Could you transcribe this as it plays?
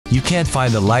You can't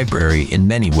find a library in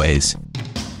many ways.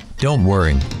 Don't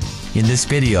worry. In this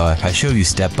video, I show you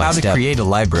step by step how to create a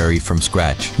library from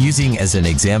scratch, using as an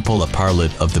example a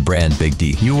parlet of the brand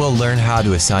BigD. You will learn how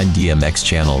to assign DMX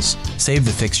channels, save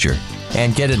the fixture,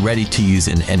 and get it ready to use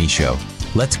in any show.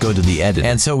 Let's go to the edit.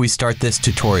 And so we start this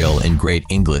tutorial in great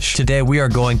English. Today we are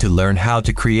going to learn how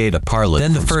to create a parlet.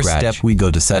 Then the first step, we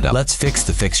go to setup. Let's fix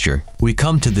the fixture. We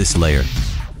come to this layer.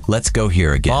 Let's go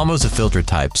here again. Almost a filter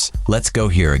types. Let's go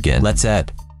here again. Let's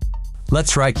add.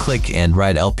 Let's right click and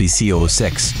write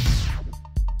LPC06,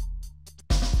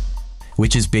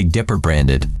 which is BigDipper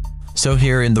branded. So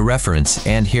here in the reference,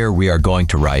 and here we are going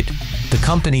to write the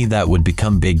company that would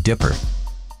become BigDipper.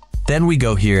 Then we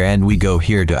go here and we go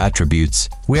here to attributes.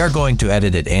 We are going to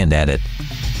edit it and add it.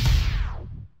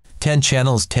 10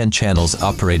 channels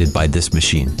operated by this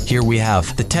machine. Here we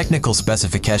have the technical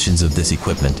specifications of this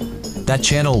equipment. That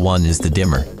channel 1 is the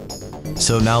dimmer.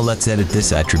 So now let's edit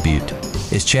this attribute.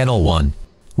 Is channel 1.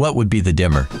 What would be the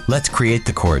dimmer? Let's create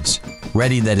the chords.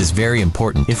 Ready, that is very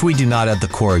important. If we do not add the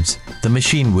chords, the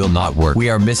machine will not work. We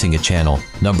are missing a channel,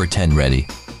 number 10 ready.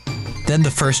 Then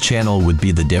the first channel would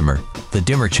be the dimmer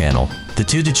channel. The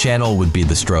 2 channel would be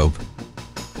the strobe.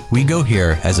 We go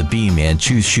here as a beam and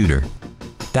choose shooter.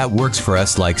 That works for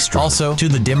us like strobe. Also, to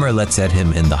the dimmer let's add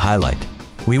him in the highlight.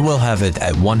 We will have it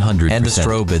at 100% and the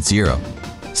strobe at 0,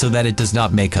 so that it does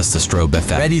not make us the strobe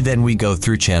effect. Ready, then we go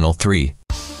through channel 3.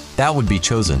 That would be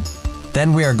chosen.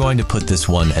 Then we are going to put this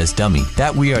one as dummy,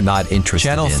 that we are not interested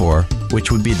in. Channel 4,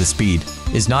 which would be the speed,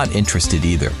 is not interested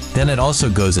either. Then it also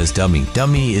goes as dummy.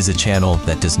 Dummy is a channel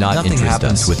that does not interest us. Nothing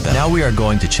happens with them. Now we are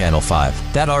going to channel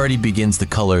 5. That already begins the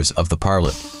colors of the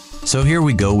parlet. So here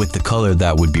we go with the color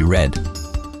that would be red.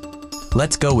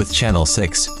 Let's go with channel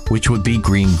 6, which would be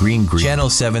green. Channel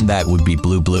 7, that would be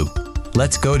blue.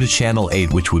 Let's go to channel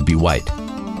 8, which would be white.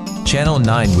 Channel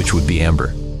 9, which would be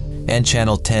amber. And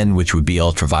channel 10, which would be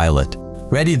ultraviolet.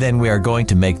 Ready, then we are going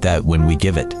to make that when we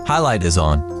give it. Highlight is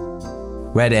on.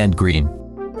 Red and green.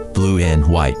 Blue and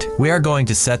white. We are going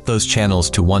to set those channels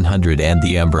to 100 and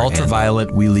the amber. Ultraviolet,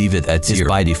 we leave it at 0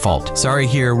 by default. Sorry,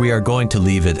 here we are going to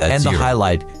leave it at 0. And the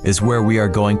highlight is where we are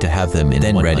going to have them in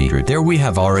then 100. Ready. There we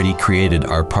have already created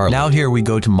our parlet. Now here we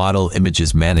go to Model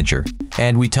Images Manager.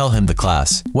 And we tell him the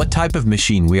class, what type of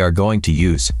machine we are going to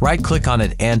use. Right click on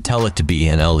it and tell it to be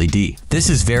an LED. This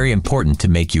is very important to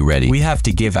make you ready. We have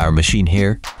to give our machine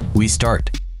here. We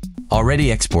start.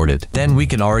 Already exported. Then we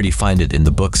can already find it in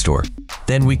the bookstore.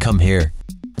 Then we come here.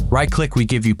 Right click, we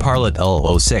give you parlet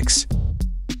L06.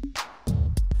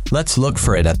 Let's look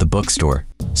for it at the bookstore.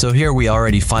 So here we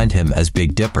already find him as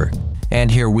BigDipper. And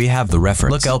here we have the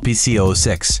reference. Look,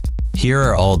 LPC06. Here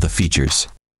are all the features.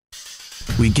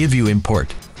 We give you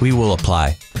import. We will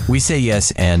apply. We say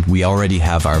yes and we already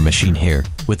have our machine here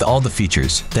with all the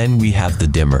features. Then we have the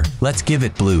dimmer. Let's give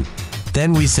it blue.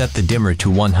 Then we set the dimmer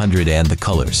to 100 and the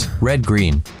colors. Red,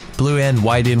 green, blue and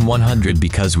white in 100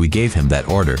 because we gave him that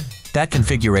order. That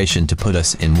configuration to put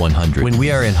us in 100. When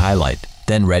we are in highlight,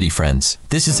 then ready friends.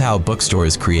 This is how bookstore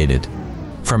is created.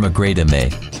 From a great MA.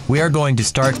 We are going to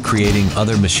start creating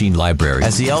other machine libraries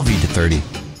as the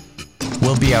LV-30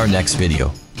 will be our next video.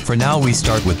 For now we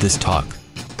start with this talk.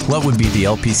 What would be the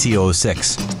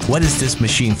LPC06? What is this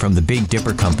machine from the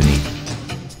BigDipper company?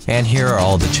 And here are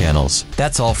all the channels.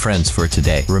 That's all friends for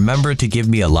today. Remember to give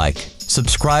me a like,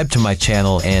 subscribe to my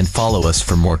channel and follow us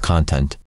for more content.